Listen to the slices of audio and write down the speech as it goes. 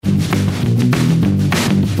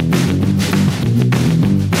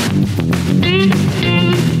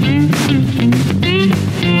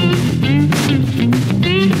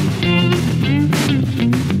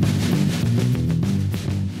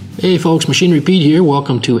folks, Machinery Pete here.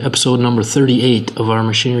 Welcome to episode number 38 of our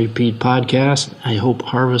Machinery Pete podcast. I hope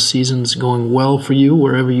harvest season's going well for you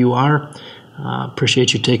wherever you are.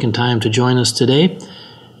 Appreciate you taking time to join us today.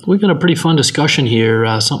 We've got a pretty fun discussion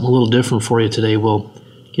here, something a little different for you today. We'll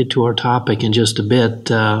get to our topic in just a bit.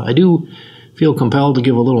 I do feel compelled to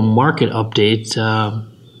give a little market update.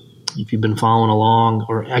 If you've been following along,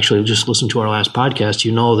 or actually just listened to our last podcast,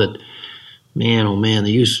 you know that man, oh man,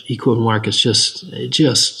 the used equipment market's just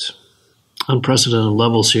unprecedented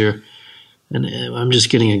levels here. And I'm just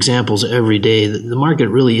getting examples every day. The market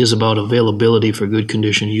really is about availability for good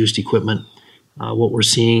condition used equipment. What we're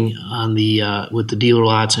seeing on with the dealer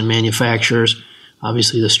lots and manufacturers,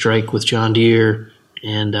 obviously the strike with John Deere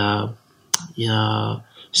and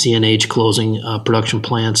CNH closing production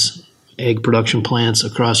plants, egg production plants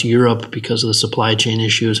across Europe because of the supply chain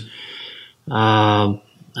issues.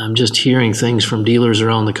 I'm just hearing things from dealers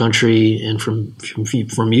around the country and from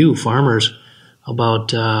you, farmers,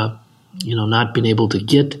 about not being able to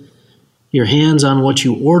get your hands on what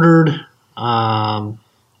you ordered,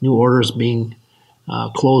 new orders being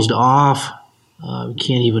closed off, you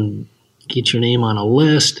can't even get your name on a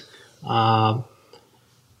list,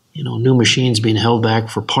 new machines being held back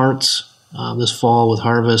for parts this fall with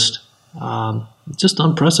harvest, just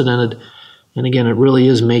unprecedented. And again, it really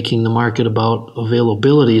is making the market about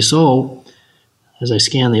availability. So as I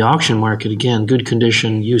scan the auction market, again, good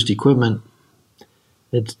condition, used equipment,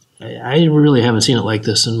 I really haven't seen it like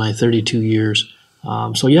this in my 32 years.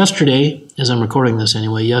 So yesterday, as I'm recording this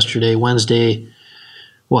anyway, Wednesday,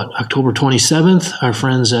 October 27th, our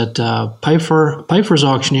friends at Pifer's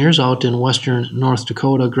Auctioneers out in western North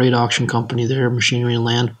Dakota, great auction company there, Machinery and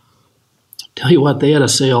Land. Tell you what, they had a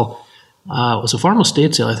sale. It was a farm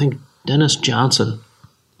estate sale, I think. Dennis Johnson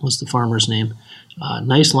was the farmer's name.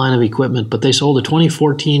 Nice line of equipment, but they sold a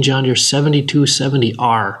 2014 John Deere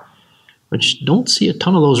 7270R, which don't see a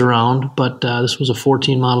ton of those around, but this was a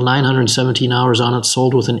 14 model, 917 hours on it,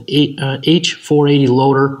 sold with an H480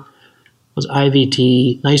 loader, was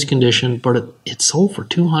IVT, nice condition, but it sold for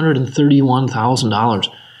 $231,000.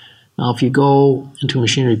 Now, if you go into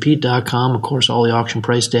machinerypete.com, of course, all the auction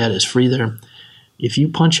price data is free there. If you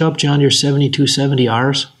punch up John Deere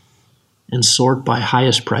 7270Rs, and sort by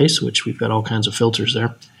highest price, which we've got all kinds of filters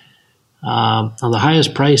there. Now the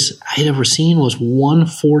highest price I'd ever seen was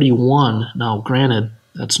 $141. Now, granted,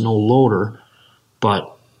 that's no loader,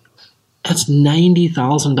 but that's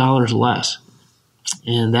 $90,000 less.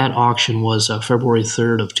 And that auction was February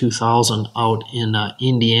 3rd of 2000 out in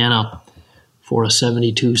Indiana for a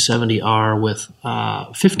 7270R with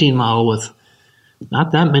 15 model with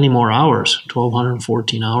not that many more hours,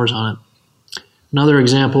 1,214 hours on it. Another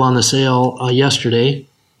example on the sale yesterday,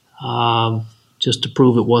 just to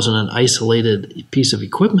prove it wasn't an isolated piece of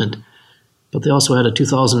equipment, but they also had a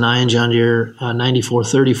 2009 John Deere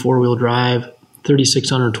 9430 four-wheel drive,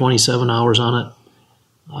 3,627 hours on it.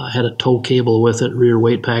 Had a tow cable with it, rear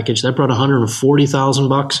weight package. That brought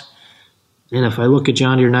 $140,000. And if I look at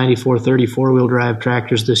John Deere 9430 four-wheel drive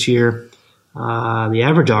tractors this year, the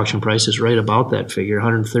average auction price is right about that figure,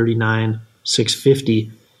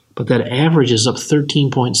 $139,650. But that average is up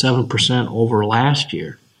 13.7% over last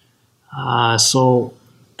year. So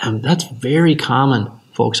that's very common,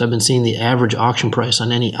 folks. I've been seeing the average auction price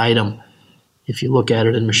on any item, if you look at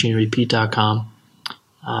it in machinerypete.com,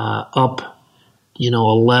 up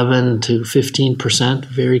 11 to 15%,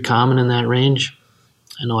 very common in that range.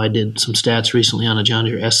 I know I did some stats recently on a John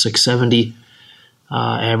Deere S670,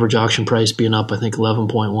 average auction price being up, I think,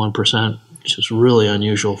 11.1%. Which is really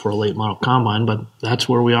unusual for a late model combine, but that's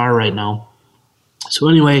where we are right now. So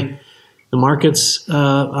anyway, the market's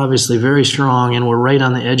obviously very strong, and we're right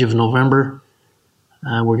on the edge of November.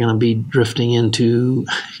 We're going to be drifting into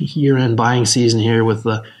year-end buying season here with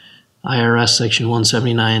the IRS Section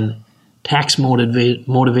 179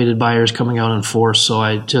 tax-motivated buyers coming out in force. So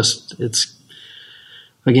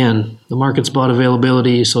again, the market's about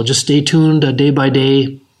availability, so just stay tuned day by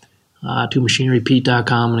day. To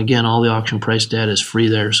machinerypete.com, and again, all the auction price data is free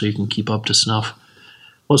there, so you can keep up to snuff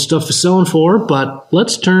what stuff is selling for. But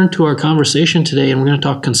let's turn to our conversation today, and we're going to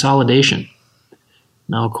talk consolidation.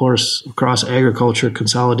 Now, of course, across agriculture,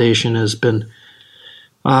 consolidation has been,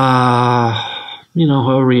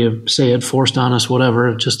 however you say it, forced on us,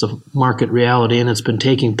 whatever, just a market reality, and it's been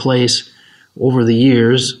taking place over the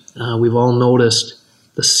years. We've all noticed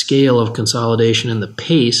the scale of consolidation and the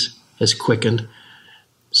pace has quickened.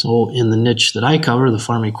 So in the niche that I cover, the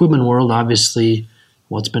farm equipment world, obviously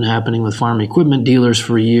what's been happening with farm equipment dealers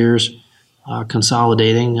for years,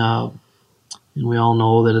 consolidating. And we all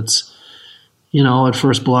know that it's, at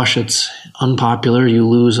first blush, it's unpopular. You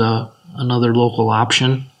lose another local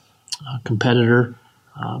option. competitor,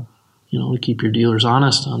 to keep your dealers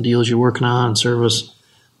honest on deals you're working on, service,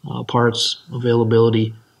 parts,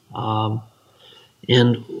 availability.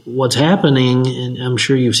 And what's happening, and I'm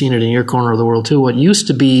sure you've seen it in your corner of the world too, what used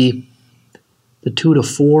to be the 2 to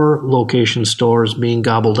 4 location stores being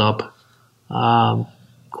gobbled up,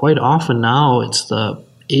 quite often now it's the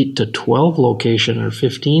 8 to 12 location or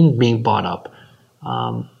 15 being bought up.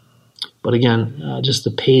 But again, just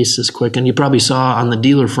the pace is quick. And you probably saw on the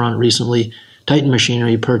dealer front recently, Titan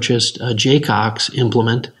Machinery purchased a Jaycox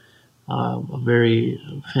implement, a very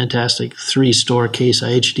fantastic 3-store Case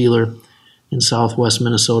IH dealer in southwest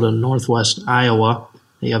Minnesota, northwest Iowa.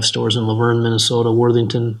 They have stores in Laverne, Minnesota,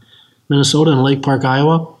 Worthington, Minnesota, and Lake Park,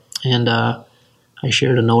 Iowa. And I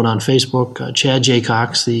shared a note on Facebook. Chad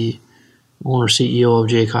Jaycox, the owner CEO of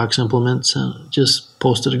Jaycox Implements, just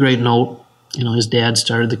posted a great note. His dad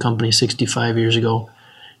started the company 65 years ago,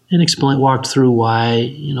 and walked through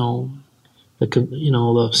why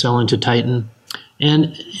the selling to Titan,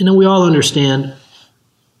 and we all understand.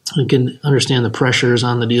 We can understand the pressures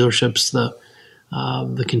on the dealerships,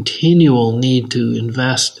 the continual need to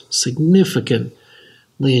invest significantly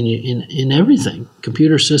in everything,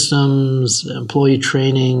 computer systems, employee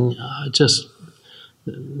training.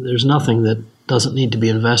 There's nothing that doesn't need to be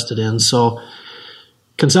invested in. So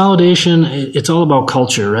consolidation, it's all about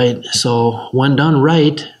culture, right? So when done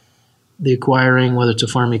right, the acquiring, whether it's a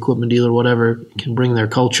farm equipment dealer, whatever, can bring their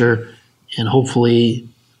culture, and hopefully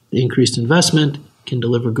the increased investment can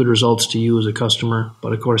deliver good results to you as a customer.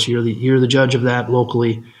 But of course, you're the judge of that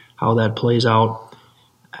locally, how that plays out.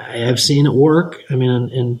 I have seen it work.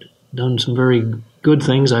 And done some very good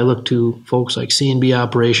things. I look to folks like C&B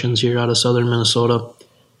Operations here out of southern Minnesota.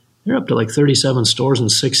 They're up to like 37 stores in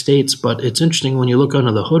 6 states. But it's interesting when you look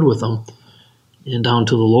under the hood with them and down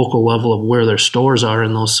to the local level of where their stores are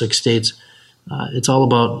in those 6 states. It's all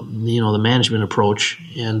about the management approach.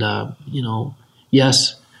 And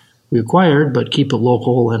yes, we acquired, but keep it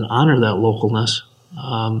local and honor that localness.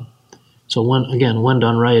 So when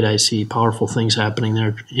done right, I see powerful things happening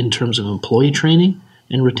there in terms of employee training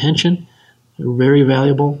and retention. They're very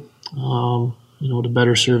valuable, to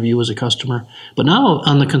better serve you as a customer. But now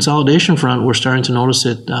on the consolidation front, we're starting to notice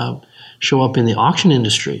it show up in the auction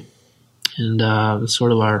industry. And that's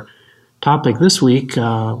sort of our topic this week.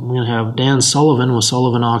 We're going to have Dan Sullivan with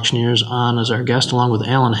Sullivan Auctioneers on as our guest, along with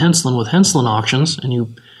Alan Henslin with Henslin Auctions. And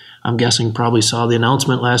you, I'm guessing, probably saw the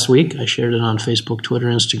announcement last week. I shared it on Facebook, Twitter,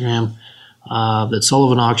 Instagram, that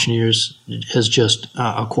Sullivan Auctioneers has just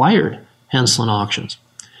acquired Henslin Auctions.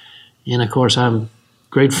 And of course, I'm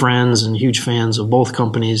great friends and huge fans of both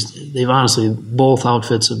companies. They've honestly, both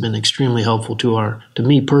outfits have been extremely helpful to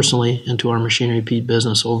me personally and to our Machinery Pete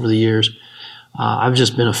business over the years. I've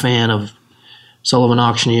just been a fan of Sullivan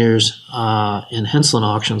Auctioneers and Henslin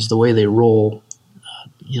Auctions, the way they roll.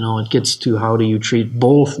 It gets to how do you treat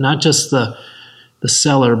both, not just the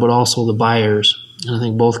seller, but also the buyers. And I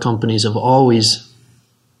think both companies have always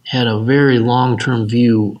had a very long-term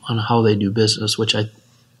view on how they do business, which I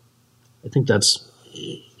think that's,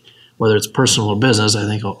 whether it's personal or business, I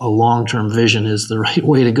think a long-term vision is the right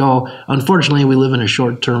way to go. Unfortunately, we live in a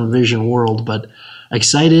short-term vision world, but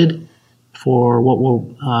excited for what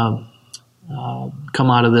will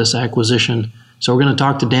come out of this acquisition. So we're going to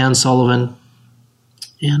talk to Dan Sullivan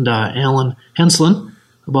and Alan Henslin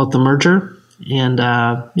about the merger. And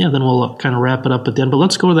then we'll kind of wrap it up at the end. But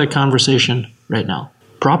let's go to that conversation right now.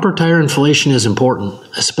 Proper tire inflation is important,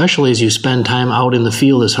 especially as you spend time out in the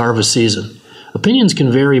field this harvest season. Opinions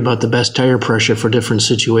can vary about the best tire pressure for different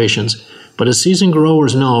situations, but as seasoned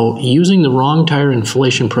growers know, using the wrong tire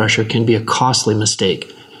inflation pressure can be a costly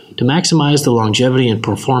mistake. To maximize the longevity and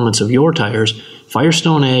performance of your tires,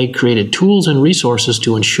 Firestone Ag created tools and resources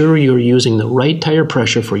to ensure you're using the right tire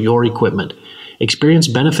pressure for your equipment. Experience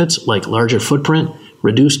benefits like larger footprint,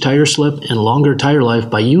 reduced tire slip, and longer tire life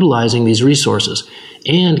by utilizing these resources,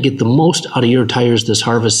 and get the most out of your tires this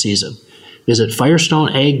harvest season. Visit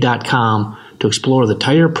FirestoneAg.com to explore the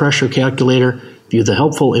tire pressure calculator, view the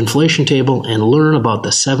helpful inflation table, and learn about the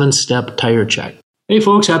 7-step tire check. Hey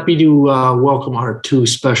folks, happy to welcome our 2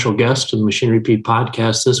 special guests to the Machinery Pete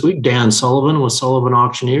podcast this week. Dan Sullivan with Sullivan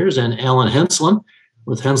Auctioneers and Alan Henslin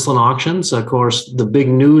with Henslin Auctions. Of course, the big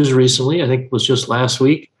news recently, I think it was just last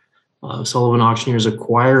week, Sullivan Auctioneers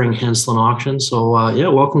acquiring Henslin Auctions. So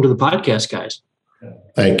welcome to the podcast, guys.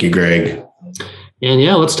 Thank you, Greg. And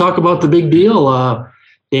let's talk about the big deal.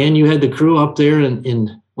 Dan, you had the crew up there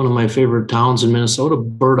in one of my favorite towns in Minnesota,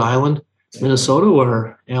 Bird Island, Minnesota,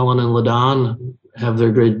 where Alan and LaDon have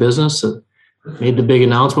their great business. Made the big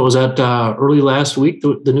announcement. Was that early last week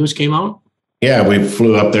the news came out? Yeah, we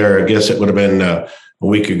flew up there. I guess it would have been a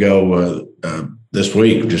week ago this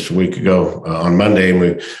week, just a week ago on Monday, and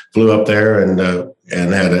we flew up there and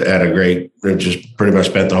had a great, just pretty much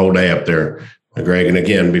spent the whole day up there, Greg. And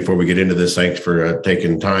again, before we get into this, thanks for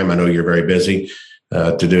taking time. I know you're very busy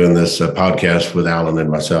to doing this podcast with Alan and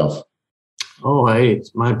myself. Oh, hey,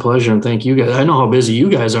 it's my pleasure. And thank you guys. I know how busy you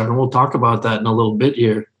guys are, and we'll talk about that in a little bit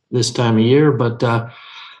here this time of year. But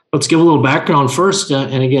let's give a little background first.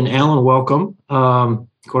 And again, Alan, welcome. Of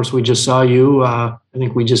course, we just saw you. I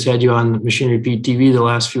think we just had you on Machine Repeat TV the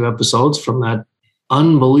last few episodes from that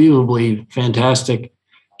unbelievably fantastic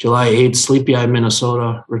July 8th, Sleepy Eye,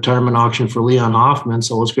 Minnesota retirement auction for Leon Hoffman.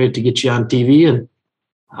 So it was great to get you on TV.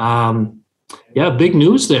 And big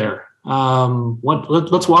news there.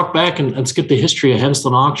 Let's walk back and skip the history of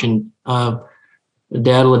Henslin Auction.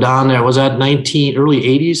 Dad LaDon there, was that early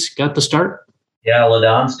 80s got the start? Yeah,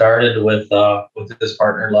 LaDon started with his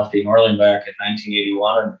partner Lefty Norling back in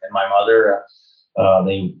 1981, and my mother.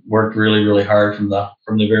 They worked really, really hard from the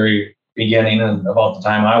very beginning, and about the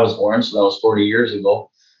time I was born, so that was 40 years ago,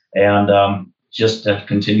 and just have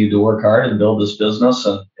continued to work hard and build this business,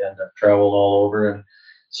 and have traveled all over, and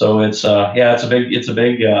so it's a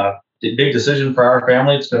big decision for our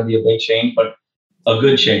family. It's going to be a big change, but a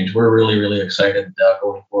good change. We're really, really excited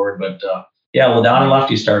going forward. But LaDon and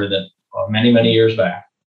Lefty started it many, many years back.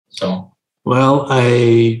 So, well,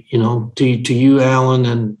 to you, Alan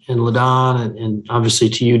and LaDon, and obviously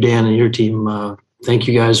to you, Dan, and your team, thank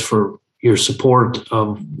you guys for your support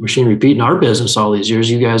of Machine Repeat in our business all these years.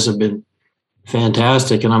 You guys have been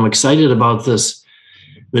fantastic, and I'm excited about this.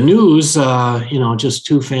 The news, just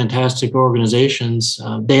two fantastic organizations.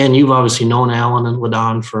 Dan, you've obviously known Alan and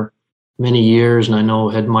LaDon for many years, and I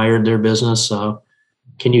know admired their business.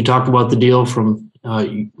 Can you talk about the deal from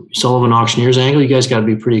Sullivan Auctioneers angle? You guys got to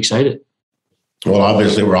be pretty excited. Well,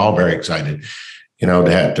 obviously, we're all very excited, to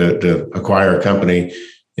have to acquire a company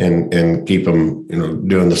and keep them,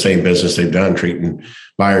 doing the same business they've done, treating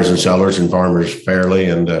buyers and sellers and farmers fairly.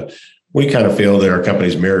 And we kind of feel that our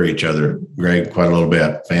companies mirror each other, Greg, quite a little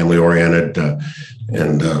bit, family oriented.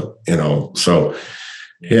 So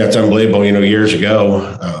yeah, it's unbelievable. Years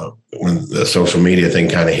ago, when the social media thing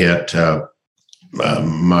kind of hit,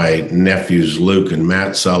 my nephews, Luke and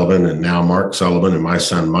Matt Sullivan, and now Mark Sullivan, and my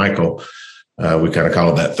son, Michael, we kind of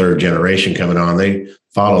call it that third generation coming on. They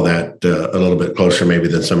follow that a little bit closer maybe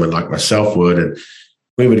than someone like myself would. And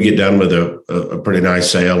we would get done with a pretty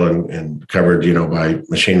nice sale and covered, by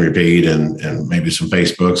Machine Repeat and maybe some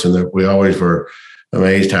Facebooks. And we always were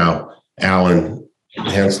amazed how Alan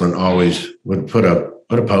Henslin always would put a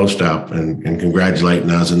post up and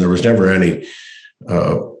congratulating us. And there was never any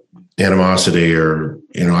animosity or,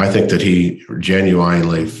 I think that he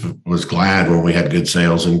genuinely was glad when we had good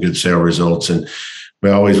sales and good sale results. And we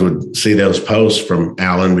always would see those posts from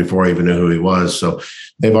Alan before I even knew who he was. So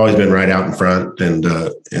they've always been right out in front, and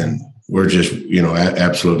we're just,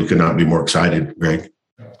 absolutely could not be more excited, Greg.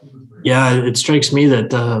 Yeah, it strikes me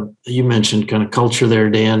that you mentioned kind of culture there,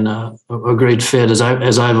 Dan, a great fit. As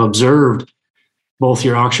I've observed both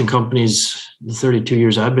your auction companies, the 32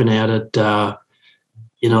 years I've been at it,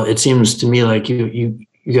 it seems to me like you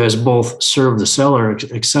guys both serve the seller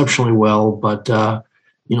exceptionally well, but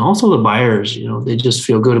also the buyers, they just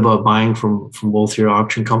feel good about buying from both your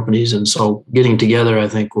auction companies. And so getting together, I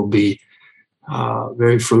think, will be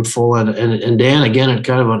very fruitful. And Dan, again, at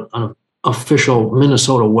kind of an official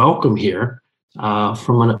Minnesota welcome here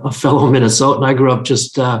from a fellow Minnesotan. I grew up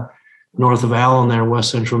just north of Allen there,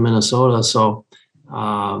 west central Minnesota. So,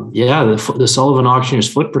 the Sullivan Auctioneers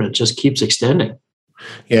footprint just keeps extending.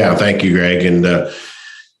 Yeah, thank you, Greg. And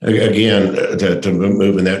again, to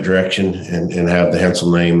move in that direction and have the Hensel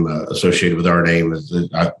name associated with our name is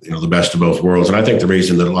the best of both worlds. And I think the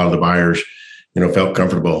reason that a lot of the buyers, felt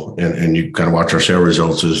comfortable and you kind of watch our sale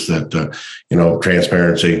results is that,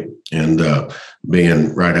 transparency and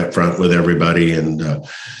being right up front with everybody. And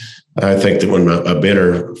I think that when a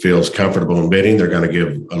bidder feels comfortable in bidding, they're going to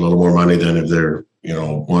give a little more money than if they're,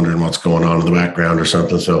 wondering what's going on in the background or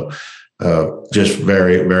something. So just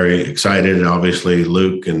very, very excited. And obviously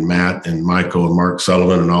Luke and Matt and Michael and Mark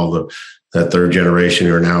Sullivan and all that third generation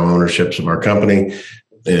who are now ownerships of our company,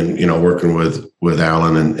 and working with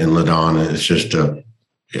Alan and LaDon, it's just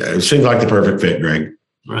it seems like the perfect fit, Greg.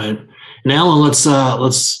 Right. And Alan, let's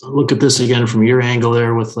look at this again from your angle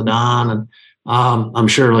there with LaDon, and I'm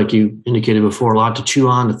sure, like you indicated before, a lot to chew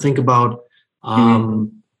on, to think about.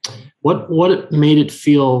 What made it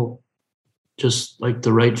feel just like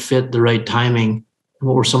the right fit, the right timing?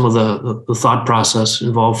 What were some of the thought process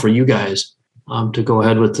involved for you guys to go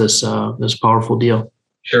ahead with this powerful deal?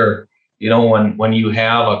 Sure. When you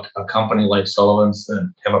have a company like Sullivan's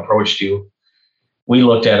that have approached you, we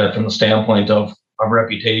looked at it from the standpoint of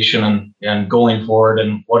reputation and going forward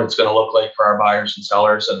and what it's going to look like for our buyers and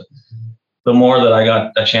sellers. And the more that I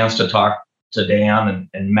got a chance to talk to Dan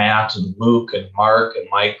and Matt and Luke and Mark and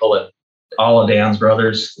Michael and all of Dan's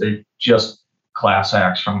brothers, they just class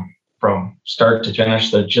acts from start to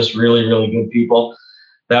finish. They're just really, really good people.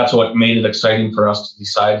 That's what made it exciting for us to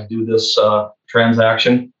decide to do this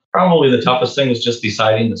transaction. Probably the toughest thing was just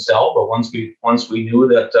deciding to sell. But once we knew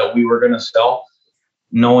that we were going to sell,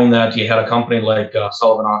 knowing that you had a company like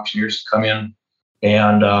Sullivan Auctioneers come in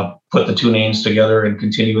and put the two names together and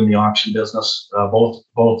continue in the auction business.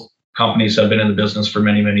 Both companies have been in the business for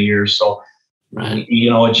many, many years. So, Right. you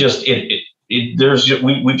know,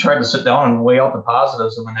 we tried to sit down and weigh out the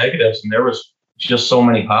positives and the negatives, and there was just so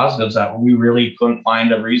many positives that we really couldn't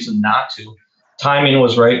find a reason not to. Timing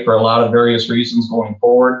was right for a lot of various reasons going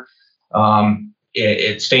forward.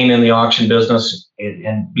 It's staying in the auction business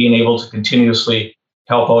and being able to continuously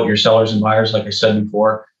help out your sellers and buyers. Like I said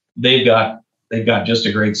before, they've got just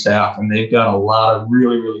a great staff, and they've got a lot of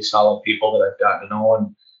really, really solid people that I've gotten to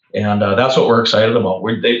know. And that's what we're excited about.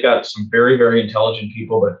 They've got some very, very intelligent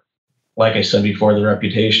people, but like I said before, the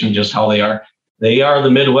reputation, just how they are the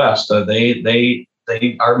Midwest. They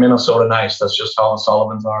are Minnesota nice. That's just how the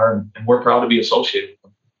Sullivans are. And we're proud to be associated with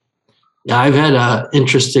them. Yeah, I've had an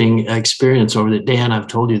interesting experience over there. Dan, I've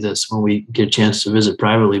told you this when we get a chance to visit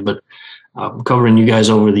privately, but covering you guys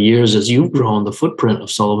over the years as you've grown the footprint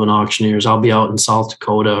of Sullivan Auctioneers. I'll be out in South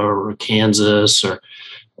Dakota or Kansas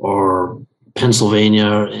or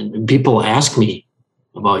Pennsylvania, and people ask me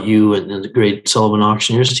about you and the great Sullivan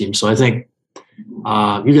Auctioneers team. So I think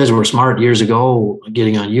you guys were smart years ago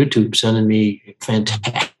getting on YouTube, sending me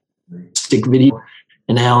fantastic video.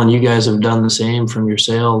 And Alan, you guys have done the same from your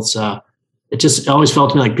sales. It always felt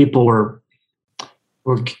to me like people were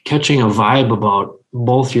catching a vibe about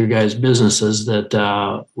both your guys' businesses that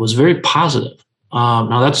was very positive.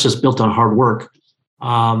 Now that's just built on hard work.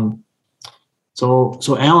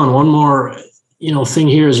 So Alan, one more, thing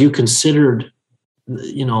here is you considered,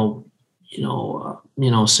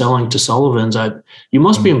 selling to Sullivan's. You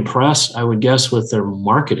must be impressed, I would guess, with their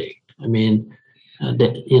marketing. I mean,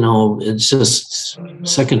 it's just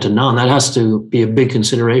second to none. That has to be a big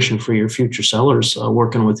consideration for your future sellers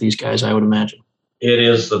working with these guys, I would imagine. It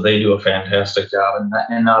is that they do a fantastic job,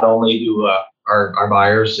 and not only do our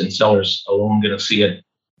buyers and sellers alone going to see it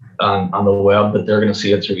on the web, but they're going to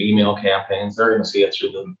see it through email campaigns. They're going to see it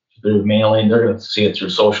through mailing. They're going to see it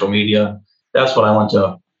through social media. That's what I went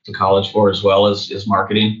to college for as well as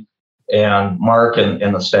marketing. And Mark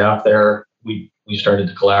and the staff there, we started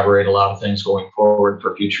to collaborate a lot of things going forward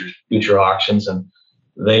for future auctions, and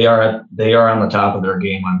they are on the top of their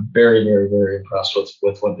game. I'm very, very, very impressed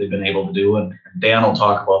with what they've been able to do. And Dan will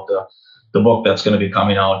talk about the book that's going to be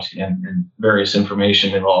coming out and various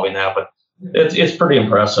information involving that. But it's pretty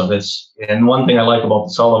impressive. And one thing I like about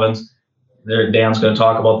the Sullivans, Dan's going to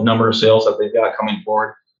talk about the number of sales that they've got coming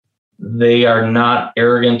forward. They are not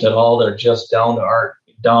arrogant at all. They're just down to earth,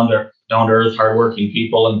 hardworking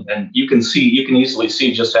people. And you can easily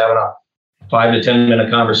see just having a 5 to 10 minute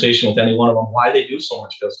conversation with any one of them why they do so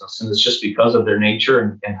much business, and it's just because of their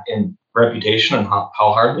nature and reputation and how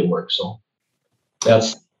hard they work. So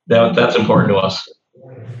that's important to us.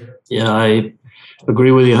 Yeah, I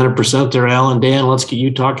agree with you 100% there, Alan. Dan, let's get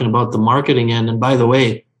you talking about the marketing end. And by the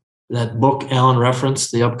way, that book Alan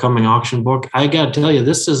referenced, the upcoming auction book, I got to tell you,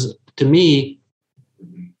 this is, to me,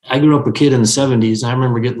 I grew up a kid in the 70s. I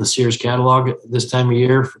remember getting the Sears catalog this time of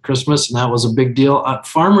year for Christmas, and that was a big deal.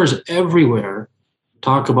 Farmers everywhere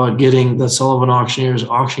talk about getting the Sullivan Auctioneers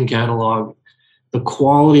auction catalog, the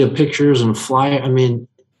quality of pictures and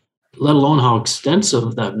let alone how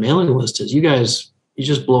extensive that mailing list is. You just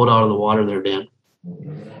blow it out of the water there, Dan.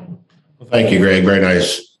 Well, thank you, Greg. Very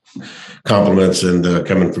nice compliments, and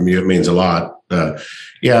coming from you, it means a lot. Our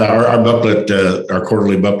booklet, our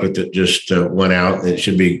quarterly booklet that just went out, it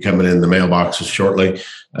should be coming in the mailboxes shortly,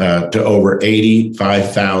 to over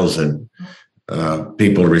 85,000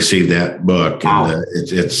 people to receive that book. Wow. And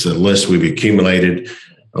it's a list we've accumulated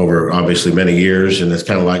over obviously many years. And it's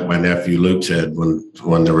kind of like my nephew Luke said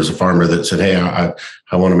when there was a farmer that said, "Hey, I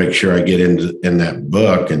want to make sure I get in that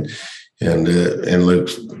book." And Luke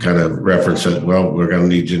kind of referenced it. Well, we're going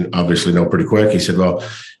to need you obviously know pretty quick. He said, "Well,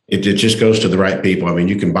 it just goes to the right people. I mean,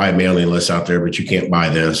 you can buy mailing lists out there, but you can't buy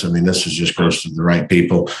this. I mean, this just goes to the right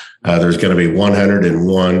people." There's going to be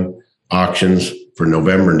 101 auctions for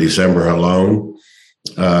November and December alone.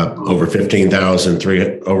 Over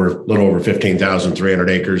 15,300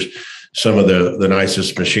 acres. Some of the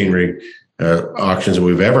nicest machinery auctions that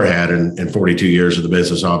we've ever had in 42 years of the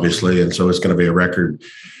business, obviously. And so it's going to be a record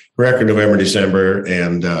record November, December,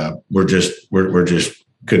 and we're just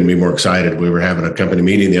couldn't be more excited. We were having a company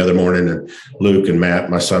meeting the other morning, and Luke and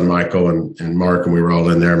Matt, my son Michael, and Mark, and we were all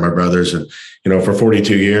in there, my brothers. And for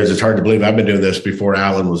 42 years, it's hard to believe I've been doing this before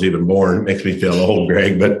Alan was even born. It makes me feel old,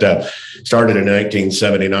 Greg. But started in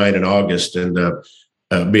 1979 in August, and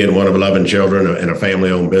being one of 11 children in a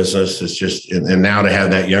family-owned business, it's just, and now to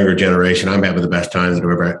have that younger generation, I'm having the best time that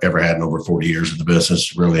I've ever had in over 40 years of the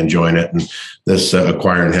business, really enjoying it. And this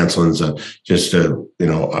acquiring Henselman's just,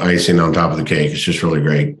 icing on top of the cake. It's just really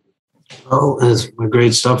great. Well, that's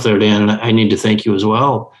great stuff there, Dan. And I need to thank you as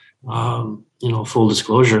well. Full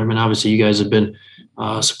disclosure. I mean, obviously you guys have been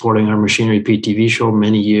supporting our Machinery PTV show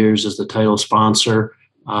many years as the title sponsor.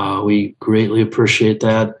 We greatly appreciate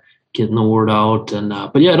that. Getting the word out. And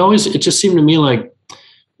but yeah, it just seemed to me like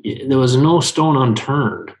there was no stone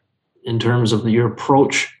unturned in terms of your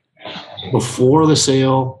approach before the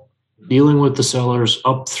sale, dealing with the sellers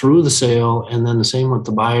up through the sale, and then the same with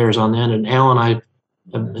the buyers on the end. And Alan, I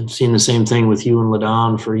have seen the same thing with you and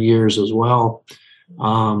LaDon for years as well.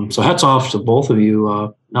 So hats off to both of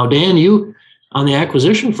you. Now, Dan, you on the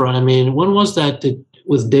acquisition front, I mean, when was that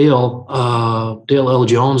with Dale L.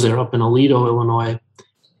 Jones there up in Aledo, Illinois?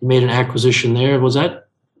 You made an acquisition there. Was that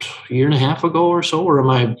a year and a half ago or so, or am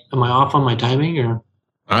I off on my timing? Or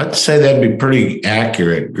I'd say that'd be pretty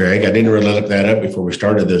accurate, Greg. I didn't really look that up before we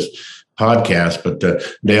started this podcast, but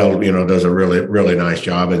Dale, does a really, really nice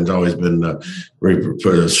job, and has always been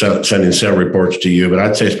sending sale reports to you. But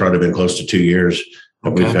I'd say it's probably been close to 2 years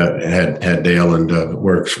that we've had Dale, and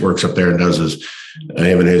works up there and does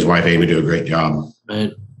him and his wife Amy do a great job.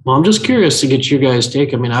 Right. Well, I'm just curious to get your guys'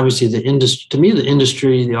 take. I mean, obviously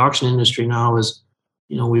the auction industry now is,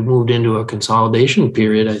 we've moved into a consolidation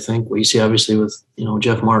period, I think, what you see obviously with,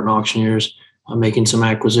 Jeff Martin Auctioneers making some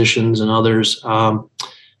acquisitions and others.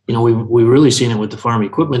 We've really seen it with the farm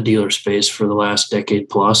equipment dealer space for the last decade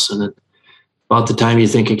plus. And about the time you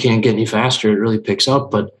think it can't get any faster, it really picks up.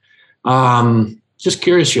 But just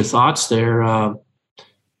curious your thoughts there. And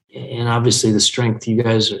obviously the strength you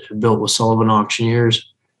guys have built with Sullivan Auctioneers.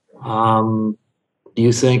 Do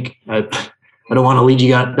you think, I don't want to lead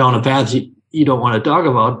you down a path you don't want to talk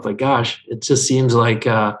about, but gosh, it just seems like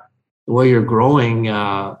the way you're growing,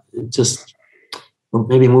 just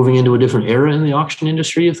maybe moving into a different era in the auction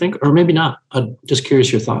industry, you think, or maybe not. I'm just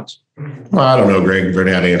curious your thoughts. Well, I don't know, Greg, for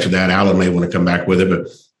how to answer that. Alan may want to come back with it, but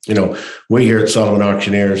we here at Sullivan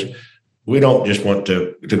Auctioneers, we don't just want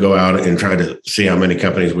to go out and try to see how many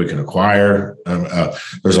companies we can acquire.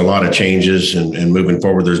 There's a lot of changes, and moving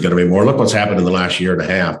forward, there's going to be more. Look what's happened in the last year and a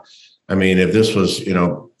half. I mean, if this was,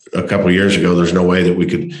 a couple of years ago, there's no way that we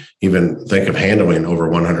could even think of handling over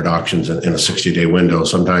 100 auctions in a 60-day window,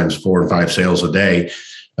 sometimes 4 and 5 sales a day,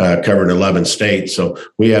 covering 11 states. So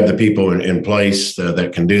we have the people in place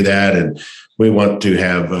that can do that. And we want to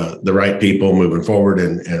have the right people moving forward.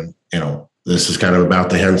 And this is kind of about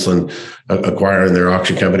the Henselman acquiring their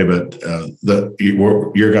auction company, but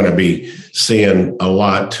you're going to be seeing a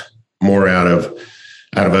lot more out of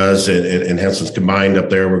us and Henselman's combined up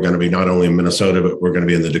there. We're going to be not only in Minnesota, but we're going to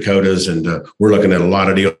be in the Dakotas, and we're looking at a lot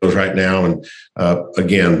of deals right now. And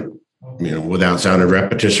again, without sounding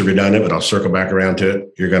repetitious or redundant, but I'll circle back around to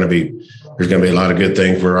it. There's going to be a lot of good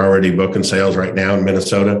things. We're already booking sales right now in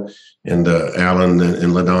Minnesota, and Alan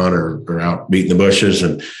and LaDon are out beating the bushes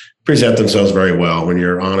and present themselves very well when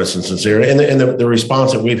you're honest and sincere. And the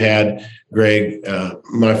response that we've had, Greg,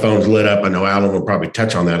 my phone's lit up. I know Alan will probably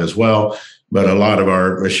touch on that as well. But a lot of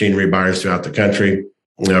our machinery buyers throughout the country,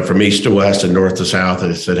 from east to west and north to south,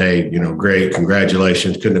 have said, "Hey, great,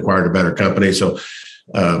 congratulations! Couldn't have acquired a better company." So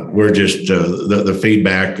we're just the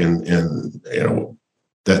feedback and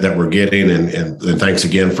that we're getting, and thanks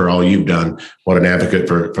again for all you've done. What an advocate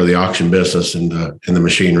for the auction business and the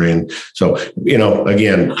machinery. And so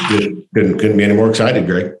again, couldn't be any more excited,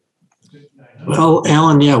 Greg. Well,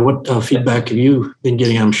 Alan, what feedback have you been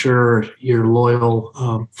getting? I'm sure your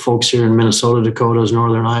loyal folks here in Minnesota, Dakotas,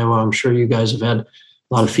 Northern Iowa, I'm sure you guys have had a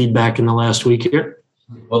lot of feedback in the last week here.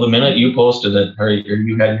 Well, the minute you posted it, or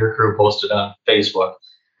you had your crew posted on Facebook,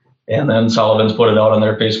 and then Sullivan's put it out on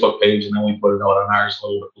their Facebook page, and then we put it out on ours a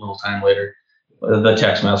little time later, the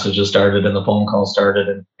text messages started and the phone calls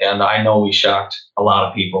started. And I know we shocked a lot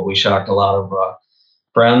of people. We shocked a lot of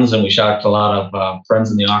friends, and we shocked a lot of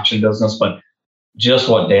friends in the auction business. But just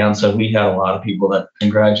what Dan said, we had a lot of people that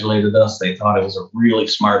congratulated us. They thought it was a really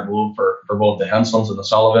smart move for both the Henselmans and the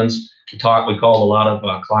Sullivans. We called a lot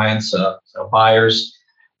of clients, buyers.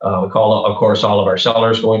 We call, of course, all of our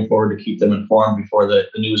sellers going forward to keep them informed before the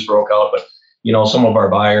news broke out. But, some of our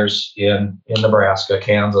buyers in Nebraska,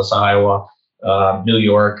 Kansas, Iowa, New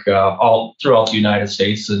York, all throughout the United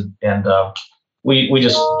States, and we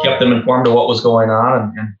just kept them informed of what was going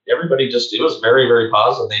on, and everybody it was very, very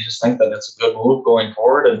positive. They just think that it's a good move going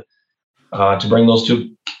forward, and to bring those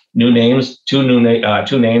two names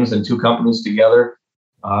and two companies together,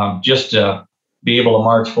 just to be able to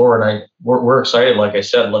march forward. We're excited. Like I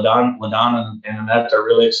said, Ladon and Annette are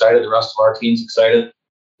really excited. The rest of our team's excited.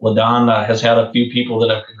 Ladon has had a few people that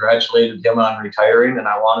have congratulated him on retiring, and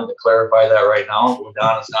I wanted to clarify that right now.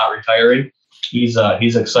 Ladon is not retiring. He's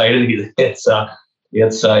excited.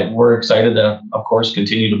 We're excited to, of course,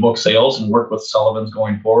 continue to book sales and work with Sullivan's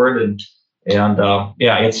going forward. And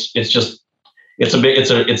it's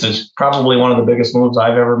probably one of the biggest moves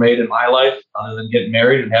I've ever made in my life, other than getting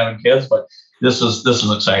married and having kids. But this is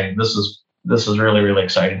exciting. This is really, really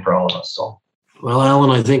exciting for all of us. So. Well, Alan,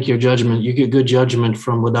 I think you get good judgment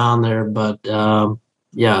from Ladon there, but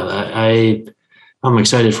I'm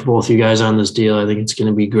excited for both you guys on this deal. I think it's going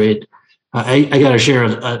to be great. I got to share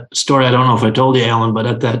a story. I don't know if I told you, Alan, but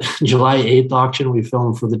at that July 8th auction, we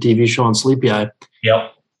filmed for the TV show on Sleepy Eye.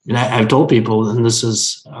 Yep. And I've told people, and this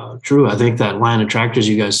is true, I think that line of tractors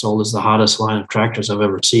you guys sold is the hottest line of tractors I've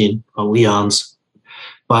ever seen, Leon's.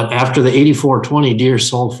 But after the 8420 Deere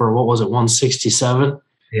sold for, what was it, 167?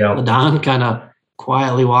 Yeah. Ladon kind of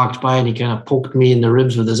quietly walked by and he kind of poked me in the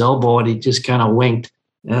ribs with his elbow and he just kind of winked.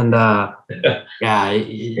 And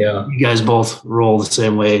you guys both roll the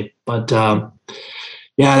same way. But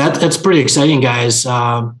that's pretty exciting, guys.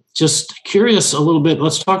 Just curious a little bit.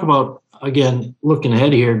 Let's talk about, again, looking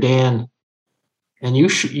ahead here, Dan. And you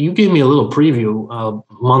gave me a little preview a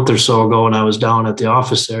month or so ago when I was down at the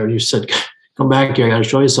office there. You said, come back here, I got to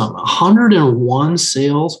show you something. 101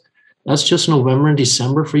 sales. That's just November and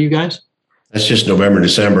December for you guys? That's just November,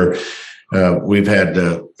 December. We've had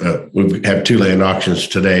two land auctions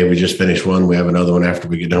today. We just finished one. We have another one after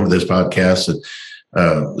we get done with this podcast,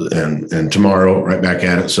 and tomorrow right back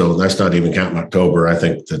at it. So that's not even counting October. I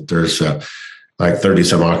think that there's like 30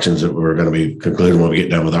 some auctions that we're going to be concluding when we get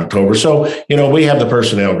done with October. So, we have the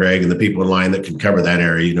personnel, Greg, and the people in line that can cover that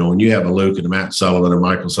area. When you have a Luke and a Matt Sullivan and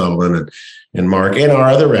Michael Sullivan and Mark and our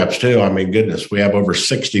other reps too. I mean, goodness, we have over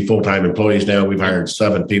 60 full-time employees now. We've hired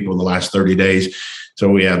 7 people in the last 30 days. So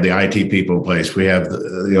we have the IT people in place. We have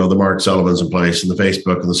the Mark Sullivans in place, and the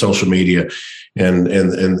Facebook and the social media, and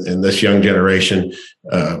this young generation,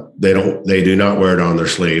 they do not wear it on their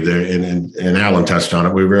sleeve. And Alan touched on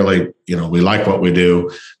it. We really, we like what we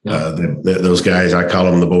do. Those guys, I call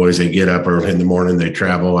them the boys. They get up early in the morning. They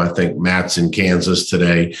travel. I think Matt's in Kansas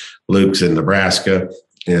today. Luke's in Nebraska.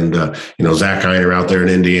 And, Zach Heiner out there in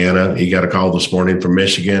Indiana, he got a call this morning from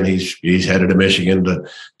Michigan. He's headed to Michigan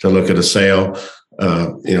to look at a sale.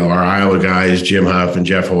 Our Iowa guys, Jim Huff and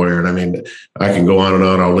Jeff Hoyer. And I mean, I can go on and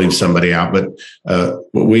on. I'll leave somebody out, but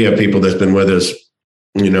we have people that's been with us,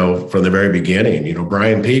 from the very beginning.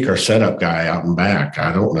 Brian Peak, our setup guy out and back.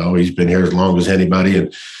 I don't know. He's been here as long as anybody.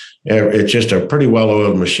 And it's just a pretty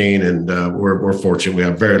well-oiled machine, and we're fortunate. We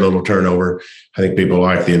have very little turnover. I think people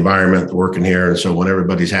like the environment working here, and so when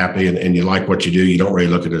everybody's happy and you like what you do, you don't really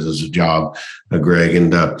look at it as a job, Greg.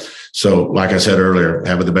 And so, like I said earlier,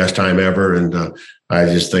 having the best time ever, and I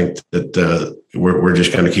just think that we're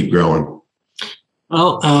just going to keep growing.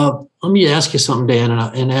 Well, let me ask you something, Dan,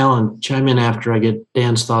 and Alan, chime in after I get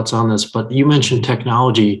Dan's thoughts on this. But you mentioned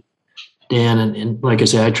technology, Dan, and like I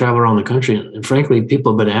say, I travel around the country, and frankly,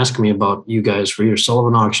 people have been asking me about you guys for your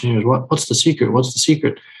Sullivan Auctioneers. What's the secret? What's the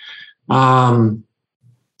secret? And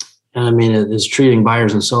I mean, it's treating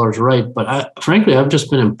buyers and sellers right. But frankly, I've just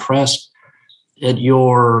been impressed at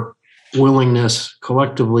your willingness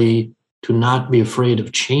collectively to not be afraid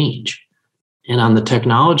of change. And on the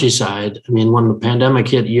technology side, I mean, when the pandemic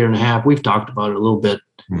hit a year and a half, we've talked about it a little bit.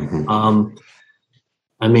 Mm-hmm.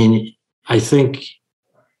 I mean, I think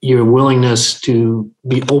your willingness to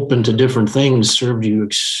be open to different things served you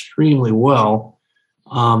extremely well,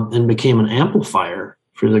 and became an amplifier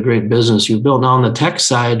for the great business you built. Now, on the tech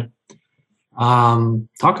side,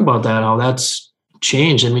 talk about that, how that's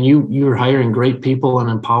changed. I mean, you're hiring great people and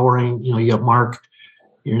empowering. You got Mark,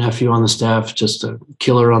 your nephew, on the staff, just a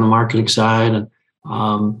killer on the marketing side,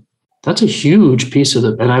 and that's a huge piece of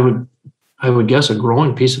and I would guess a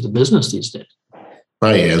growing piece of the business these days.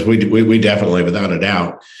 Oh, yes, we definitely, without a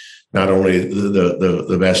doubt, not only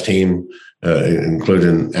the best team,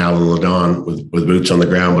 including Alan Ladon with boots on the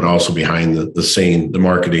ground, but also behind the scene, the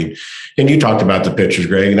marketing. And you talked about the pictures,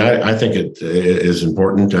 Greg, and I think it is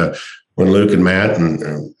important when Luke and Matt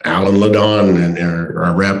and Alan Ladon and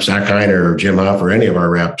our reps, Zach Heiner or Jim Huff or any of our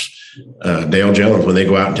reps, Dale Jones, when they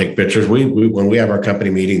go out and take pictures, when we have our company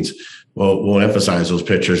meetings, we'll emphasize those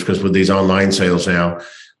pictures, because with these online sales now,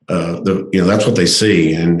 that's what they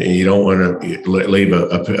see, and you don't want to leave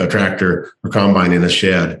a tractor or combine in a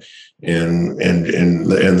shed, and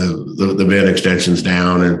the bed extensions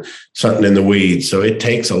down and something in the weeds. So it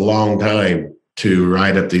takes a long time to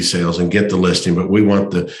write up these sales and get the listing, but we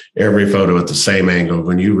want every photo at the same angle.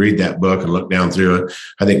 When you read that book and look down through it,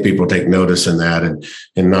 I think people take notice in that, and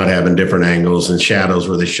not having different angles and shadows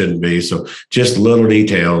where they shouldn't be. So just little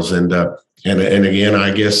details. And again,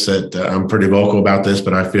 I guess that I'm pretty vocal about this,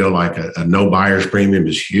 but I feel like a no buyer's premium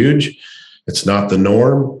is huge. It's not the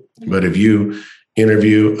norm, but if you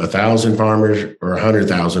interview 1,000 farmers or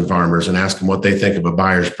 100,000 farmers and ask them what they think of a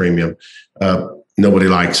buyer's premium, nobody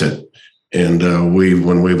likes it. And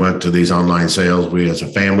when we went to these online sales, we as a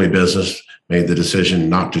family business made the decision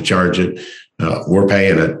not to charge it. We're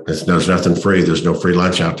paying it. There's nothing free. There's no free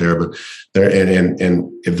lunch out there. But and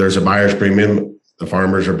if there's a buyer's premium, the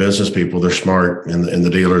farmers are business people. They're smart, and the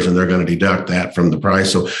dealers, and they're going to deduct that from the price.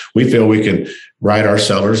 So we feel we can write our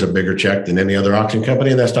sellers a bigger check than any other auction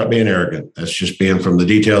company, and that's not being arrogant. That's just being from the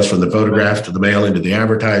details, from the photographs to the mailing to the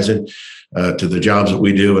advertising. To the jobs that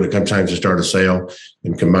we do when it comes time to start a sale,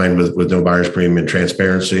 and combined with no buyer's premium and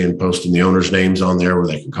transparency and posting the owner's names on there where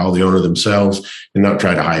they can call the owner themselves and not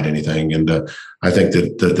try to hide anything. And I think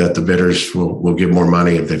that the bidders will give more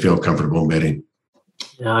money if they feel comfortable bidding.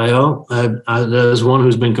 Yeah, as one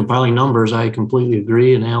who's been compiling numbers, I completely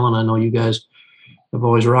agree. And Alan, I know you guys have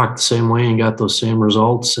always rocked the same way and got those same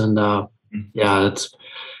results. And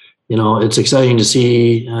it's exciting to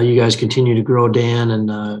see you guys continue to grow, Dan,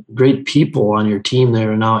 and great people on your team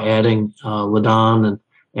there. And now adding LaDon and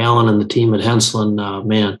Alan and the team at Henslin,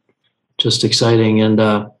 man, just exciting. And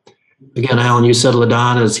again, Alan, you said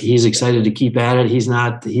LaDon he's excited to keep at it. He's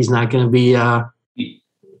not going to be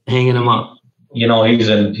hanging him up.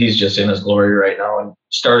 He's just in his glory right now. And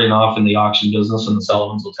starting off in the auction business, and the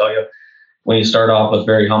Sullivans will tell you, when you start off with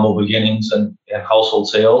very humble beginnings and household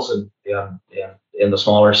sales and in the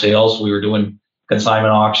smaller sales, we were doing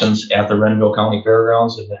consignment auctions at the Renville County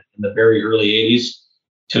Fairgrounds in the very early 80s,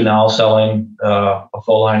 to now selling a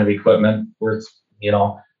full line of equipment worth,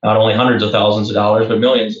 not only hundreds of thousands of dollars, but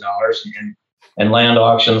millions of dollars, and land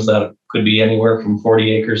auctions that could be anywhere from 40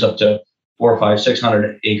 acres up to 400, 500,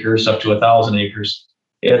 600 acres up to 1,000 acres.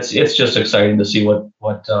 It's just exciting to see what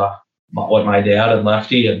my dad and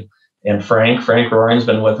Lefty and Frank Roaring's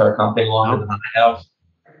been with our company longer than I have.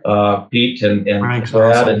 Pete and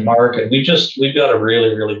Brad and Mark, and we've got a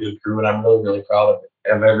really, really good crew, and I'm really, really proud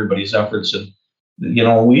of everybody's efforts. And they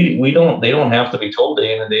don't have to be told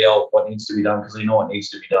day in and day out what needs to be done, because they know what needs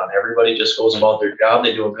to be done. Everybody just goes about their job.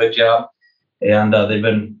 They do a good job, and they've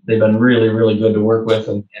been really, really good to work with,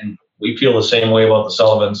 and we feel the same way about the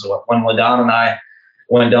Sullivans. So when LaDon and I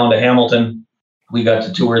went down to Hamilton, we got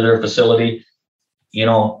to tour their facility.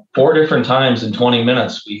 4 different times in 20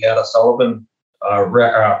 minutes, we had a Sullivan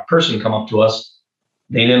person come up to us.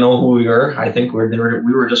 They didn't know who we were. I think we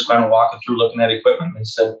were just kind of walking through, looking at equipment, and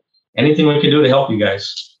said, anything we can do to help you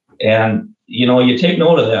guys. And you take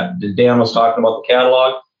note of that. Dan was talking about the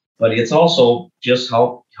catalog, but it's also just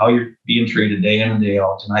how you're being treated day in and day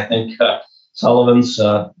out. And I think Sullivans,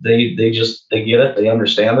 they get it, they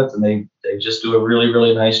understand it, and they just do a really,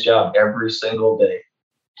 really nice job every single day.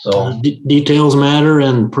 So details matter,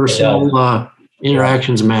 and personal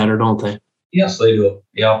interactions matter, don't they? Yes, they do.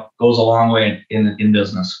 Yeah, goes a long way in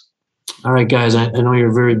business. All right, guys, I know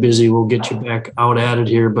you're very busy. We'll get you back out at it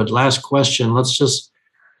here. But last question, let's just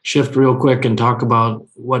shift real quick and talk about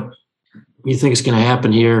what you think is going to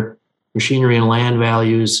happen here, machinery and land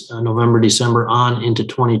values, November, December on into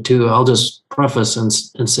 22. I'll just preface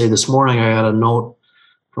and say this morning I got a note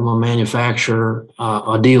from a manufacturer,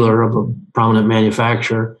 a dealer of a prominent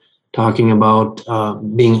manufacturer, talking about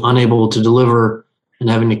being unable to deliver and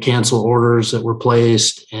having to cancel orders that were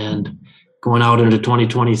placed, and going out into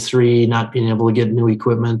 2023, not being able to get new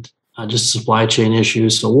equipment, just supply chain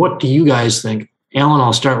issues. So what do you guys think? Alan,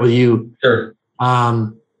 I'll start with you. Sure.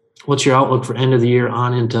 What's your outlook for end of the year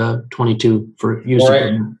on into 22 for used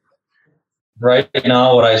equipment? Right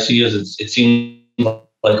now, what I see is it seems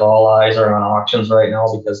like all eyes are on auctions right now,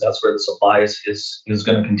 because that's where the supply is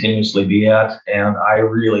going to continuously be at. And I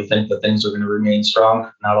really think that things are going to remain strong,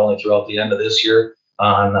 not only throughout the end of this year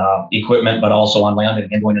on equipment, but also on land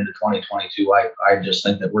and going into 2022. I just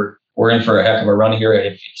think that we're in for a heck of a run here.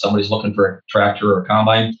 If somebody's looking for a tractor or a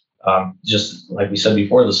combine, just like we said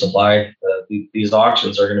before, the supply, these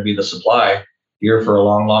auctions are going to be the supply here for a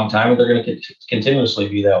long, long time, and they're going to continuously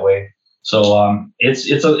be that way. So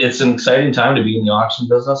it's an exciting time to be in the auction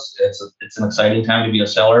business. It's an exciting time to be a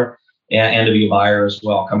seller and to be a buyer as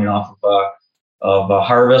well, coming off of a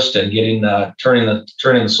harvest and getting turning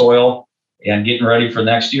the soil and getting ready for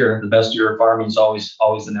next year. The best year of farming is always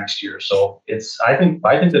the next year. So I think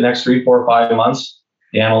the next 3, 4, 5 months,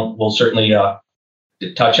 Dan will certainly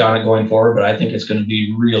touch on it going forward, but I think it's going to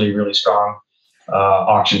be really, really strong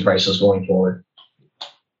auction prices going forward.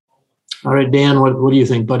 All right, Dan, what do you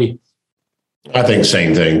think, buddy? I think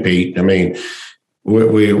same thing, Pete. I mean,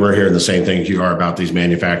 we're hearing the same things you are about these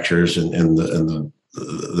manufacturers and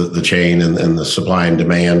the chain and the supply and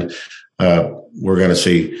demand. We're going to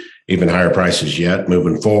see even higher prices yet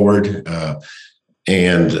moving forward,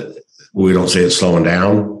 and we don't see it slowing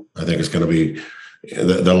down. I think it's going to be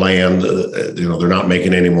the land. They're not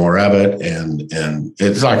making any more of it, and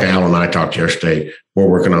it's like Alan and I talked yesterday. We're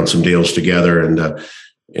working on some deals together, and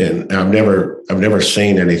I've never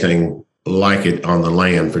seen anything like it on the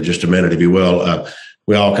land. For just a minute, if you will.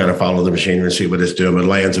 We all kind of follow the machinery and see what it's doing, but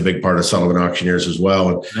land's a big part of Sullivan Auctioneers as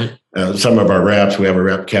well. And some of our reps, we have a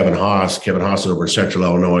rep, Kevin Haas. Kevin Haas is over in Central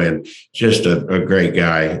Illinois, and just a great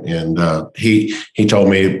guy. And he told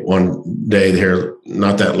me one day here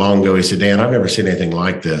not that long ago, he said, Dan, I've never seen anything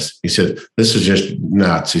like this. He said, this is just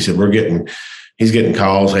nuts. He said, he's getting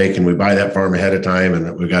calls. Hey, can we buy that farm ahead of time?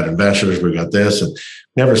 And we've got investors, we've got this, and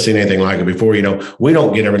never seen anything like it before. We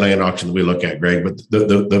don't get every land auction that we look at, Greg, but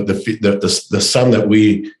the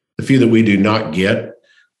few that we do not get,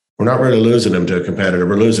 we're not really losing them to a competitor.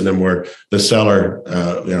 We're losing them where the seller,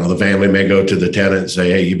 the family may go to the tenant and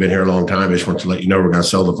say, hey, you've been here a long time. I just want to let you know we're going to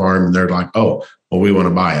sell the farm. And they're like, oh, well, we want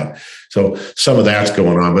to buy it. So some of that's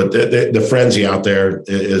going on, but the frenzy out there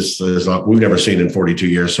is like we've never seen in 42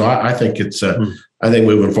 years. So I think I think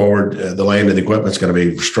moving forward, the land and the equipment's going to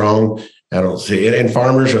be strong. I don't see it. And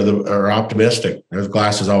farmers are optimistic. Their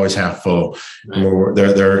glass is always half full. Right.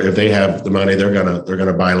 They're if they have the money, they're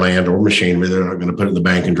gonna buy land or machinery. They're not going to put it in the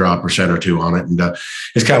bank and draw 1% or 2% on it. And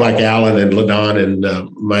it's kind of like Alan and LaDon and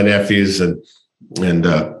my nephews and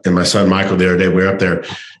my son Michael the other day. We were up there, and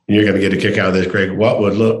you're going to get a kick out of this, Greg. What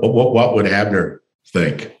would Abner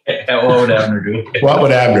think? What would Abner do? What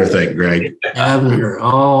would Abner think, Greg? Abner,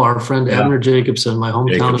 our friend Abner Jacobson, my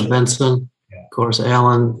hometown of Benson. Of course,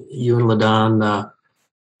 Alan, you and LaDon,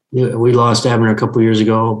 we lost Abner a couple of years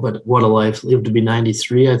ago, but what a life. Lived to be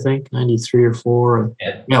 93, I think, 93 or 4.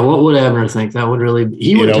 Yeah, what would Abner think? That would really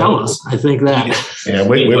he would tell us. I think that. Yeah,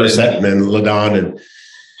 we were sitting in LaDon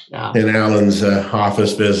in Alan's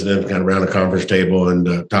office visiting, kind of around a conference table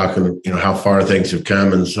and talking, how far things have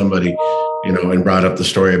come. And somebody, and brought up the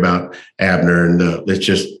story about Abner. And it's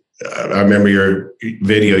just, I remember your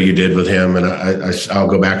video you did with him, and I'll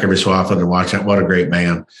go back every so often and watch that. What a great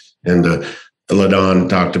man. And LaDon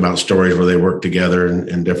talked about stories where they worked together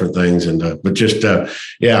and different things. And but just,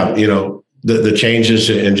 the changes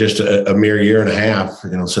in just a mere year and a half,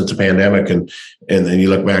 since the pandemic. And then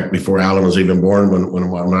you look back before Alan was even born,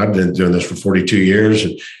 when I've been doing this for 42 years.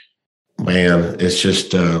 And man, it's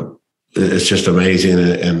just amazing.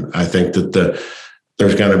 And I think that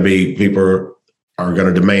there's going to be people are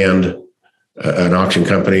going to demand an auction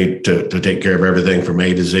company to take care of everything from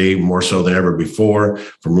A to Z, more so than ever before,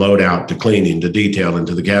 from load out to cleaning to detailing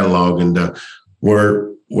to the catalog. And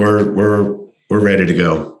we're ready to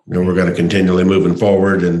go. We're going to continually moving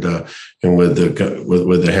forward. And with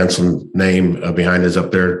the Henson name behind us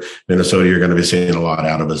up there, Minnesota, you're going to be seeing a lot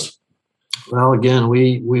out of us. Well, again,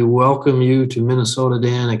 we welcome you to Minnesota,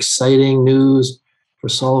 Dan. Exciting news for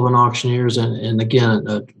Sullivan Auctioneers. And again,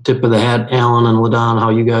 a tip of the hat, Alan and LaDon, how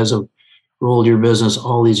you guys have rolled your business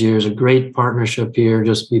all these years. A great partnership here.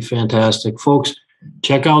 Just be fantastic. Folks,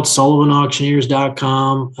 check out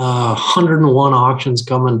SullivanAuctioneers.com. 101 auctions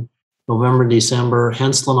coming November, December.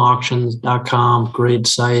 HenslinAuctions.com. Great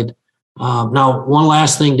site. Now, one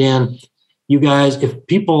last thing, Dan. You guys, if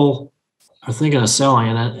people are thinking of selling,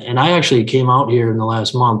 and I actually came out here in the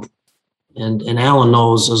last month, and Alan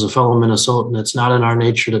knows, as a fellow Minnesotan, it's not in our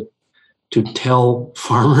nature to tell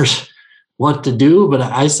farmers what to do. But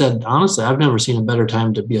I said, honestly, I've never seen a better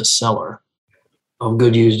time to be a seller of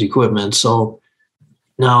good used equipment. So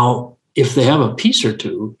now, if they have a piece or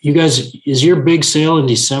two, you guys, is your big sale in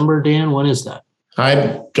December, Dan? When is that?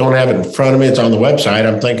 I don't have it in front of me. It's on the website.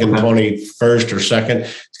 I'm thinking 21st or 2nd.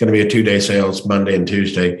 It's going to be a 2-day sale. It's Monday and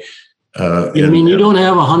Tuesday. You don't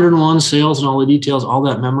have 101 sales and all the details, all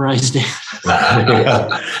that memorized, Dan?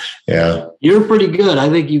 Yeah. You're pretty good. I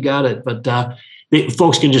think you got it. But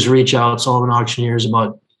folks can just reach out, Sullivan Auctioneers,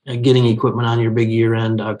 about getting equipment on your big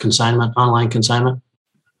year-end consignment, online consignment.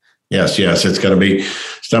 Yes. It's going to be,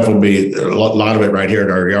 stuff will be, a lot of it right here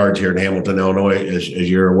at our yards here in Hamilton, Illinois, as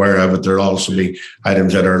you're aware of it. There'll also be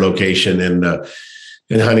items at our location in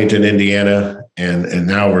Huntington, Indiana. And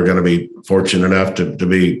now we're going to be fortunate enough to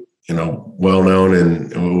be well known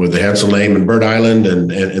and with the Hensel name in Bird Island, and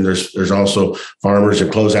there's also farmers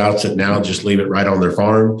and closeouts that now just leave it right on their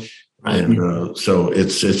farm. Right. And so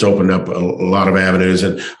it's opened up a lot of avenues.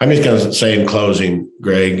 And I'm just going to say in closing,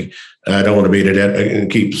 Greg, I don't want to beat it and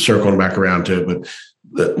keep circling back around to it, but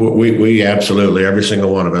we absolutely, every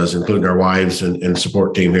single one of us, including our wives and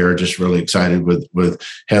support team here, are just really excited with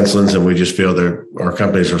Hensel's, and we just feel that our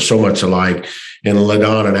companies are so much alike. And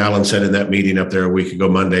LaDon and Alan said in that meeting up there a week ago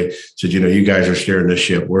Monday, said, you guys are steering this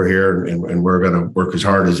ship. We're here, and we're going to work as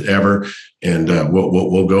hard as ever, and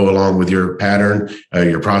we'll go along with your pattern,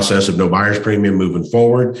 your process of no buyer's premium moving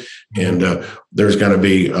forward. And there's going to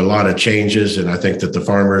be a lot of changes, and I think that the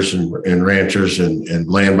farmers and ranchers and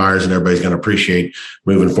land buyers and everybody's going to appreciate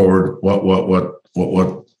moving forward what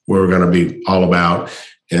we're going to be all about.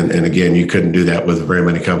 And again, you couldn't do that with very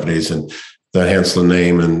many companies, and the Hensel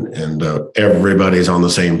name and everybody's on the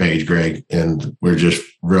same page, Greg, and we're just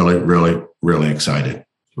really, really, really excited.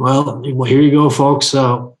 Well, here you go, folks.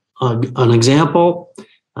 An example,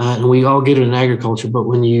 and we all get it in agriculture, but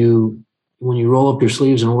when you roll up your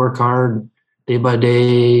sleeves and work hard day by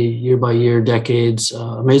day, year by year, decades,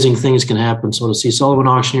 amazing things can happen. So to see Sullivan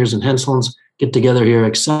Auctioneers and Hensel's get together here,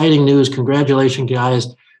 exciting news. Congratulations,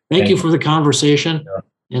 guys. Thank you for the conversation. Yeah.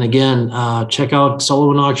 And again, check out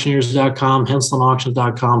SullivanAuctioneers.com,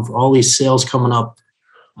 HenselandAuctions.com for all these sales coming up.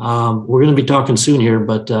 We're going to be talking soon here,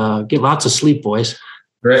 but get lots of sleep, boys.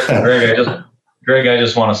 Greg, I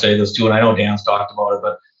just want to say this too, and I know Dan's talked about it,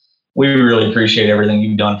 but we really appreciate everything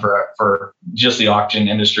you've done for just the auction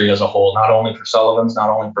industry as a whole, not only for Sullivan's, not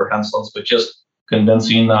only for Hensel's, but just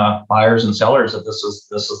convincing buyers and sellers that this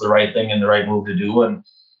is the right thing and the right move to do, and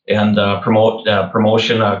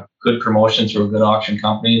good promotion through a good auction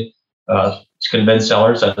company to convince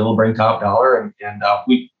sellers that it'll bring top dollar.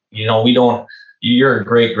 You're a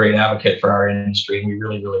great advocate for our industry, and we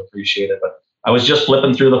really, really appreciate it. But I was just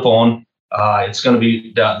flipping through the phone. It's going to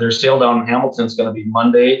be, their sale down in Hamilton is going to be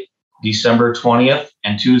Monday, December 20th,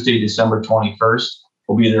 and Tuesday, December 21st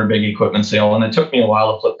will be their big equipment sale. And it took me a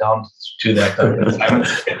while to flip down to that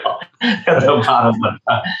at the bottom.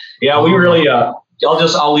 But we really,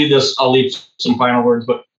 I'll leave some final words,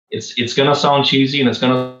 but it's going to sound cheesy and it's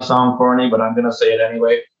going to sound corny, but I'm going to say it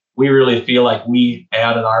anyway. We really feel like we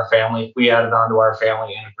added on to our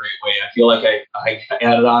family in a great way. I feel like I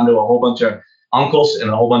added on to a whole bunch of uncles and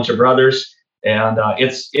a whole bunch of brothers, and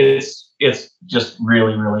it's just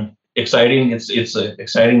really, really exciting. It's an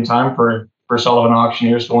exciting time for Sullivan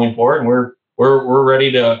Auctioneers going forward, and we're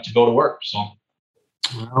ready to go to work. So,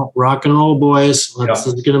 well, rock and roll, boys. It's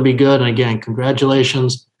going to be good. And again,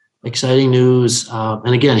 congratulations. Exciting news.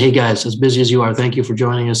 And again, hey guys, as busy as you are, thank you for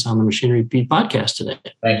joining us on the Machinery Pete podcast today.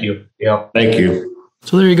 Thank you. Yeah. Thank you.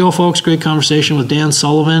 So there you go, folks. Great conversation with Dan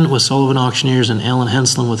Sullivan with Sullivan Auctioneers and Alan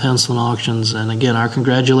Henseland with Henseland Auctions. And again, our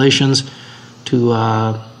congratulations to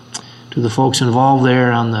the folks involved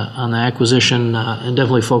there on the acquisition. And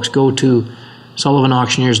definitely, folks, go to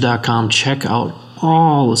SullivanAuctioneers.com. Check out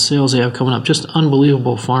all the sales they have coming up. Just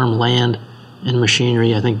unbelievable farm land and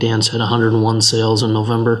machinery. I think Dan said 101 sales in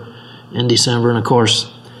November and December. And of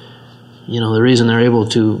course, the reason they're able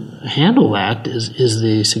to handle that is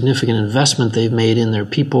the significant investment they've made in their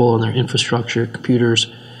people and their infrastructure,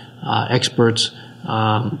 computers, experts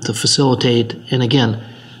to facilitate and again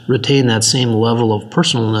retain that same level of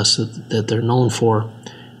personalness that they're known for.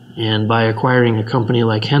 And by acquiring a company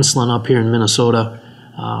like Henseland up here in Minnesota,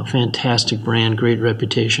 fantastic brand, great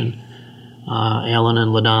reputation. Alan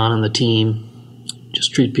and LaDon and the team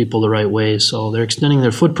just treat people the right way. So they're extending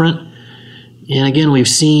their footprint. And again, we've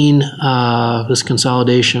seen this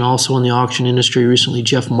consolidation also in the auction industry recently.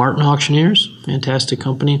 Jeff Martin Auctioneers, fantastic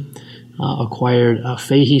company, acquired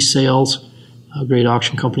Fahey Sales, a great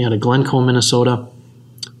auction company out of Glencoe, Minnesota.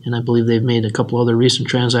 And I believe they've made a couple other recent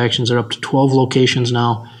transactions. They're up to 12 locations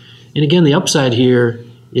now. And again, the upside here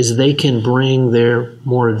is they can bring their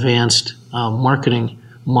more advanced marketing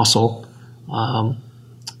muscle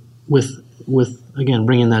with again,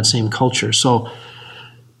 bringing that same culture. So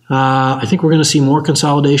I think we're going to see more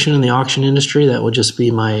consolidation in the auction industry. That would just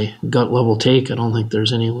be my gut level take. I don't think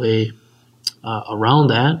there's any way around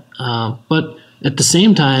that. But at the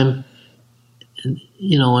same time,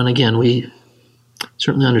 and again, we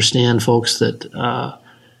certainly understand folks that,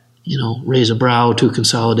 raise a brow to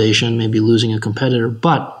consolidation, maybe losing a competitor.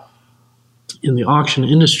 But in the auction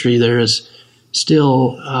industry, there is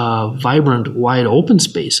still vibrant, wide open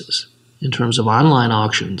spaces in terms of online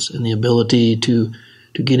auctions and the ability to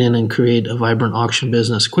get in and create a vibrant auction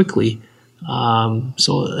business quickly.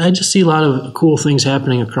 So I just see a lot of cool things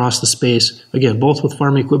happening across the space, again, both with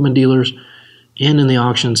farm equipment dealers and in the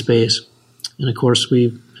auction space. And of course,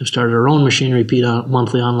 we have started our own Machinery Pete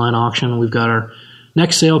monthly online auction. We've got our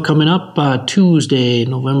next sale coming up Tuesday,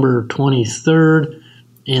 November 23rd,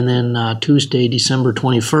 and then Tuesday, December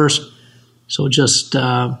 21st. So just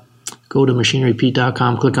go to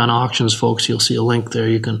machinerypete.com, click on auctions, folks. You'll see a link there.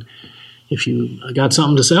 You can, if you got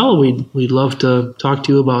something to sell, we'd love to talk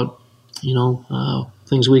to you about,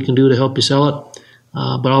 things we can do to help you sell it.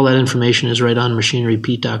 But all that information is right on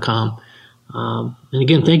machinerypete.com. And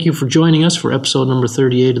again, thank you for joining us for episode number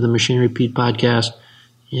 38 of the Machinery Pete podcast.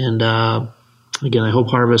 And again, I hope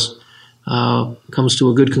harvest comes to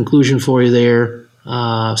a good conclusion for you there.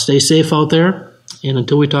 Stay safe out there. And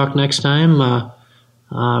until we talk next time,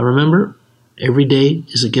 remember, every day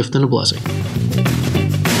is a gift and a blessing.